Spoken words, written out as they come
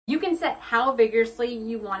how vigorously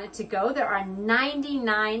you want it to go. There are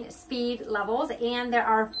 99 speed levels and there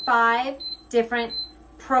are 5 different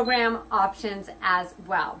program options as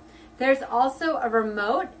well. There's also a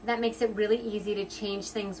remote that makes it really easy to change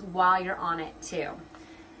things while you're on it too.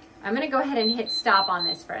 I'm gonna go ahead and hit stop on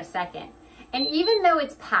this for a second. And even though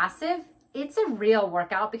it's passive, it's a real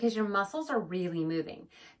workout because your muscles are really moving.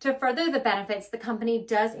 To further the benefits, the company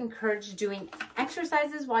does encourage doing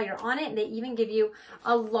exercises while you're on it. They even give you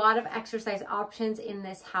a lot of exercise options in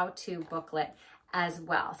this how-to booklet as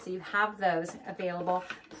well. So you have those available.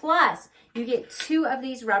 Plus, you get 2 of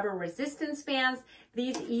these rubber resistance bands.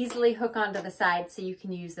 These easily hook onto the side so you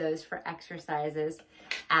can use those for exercises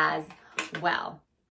as well.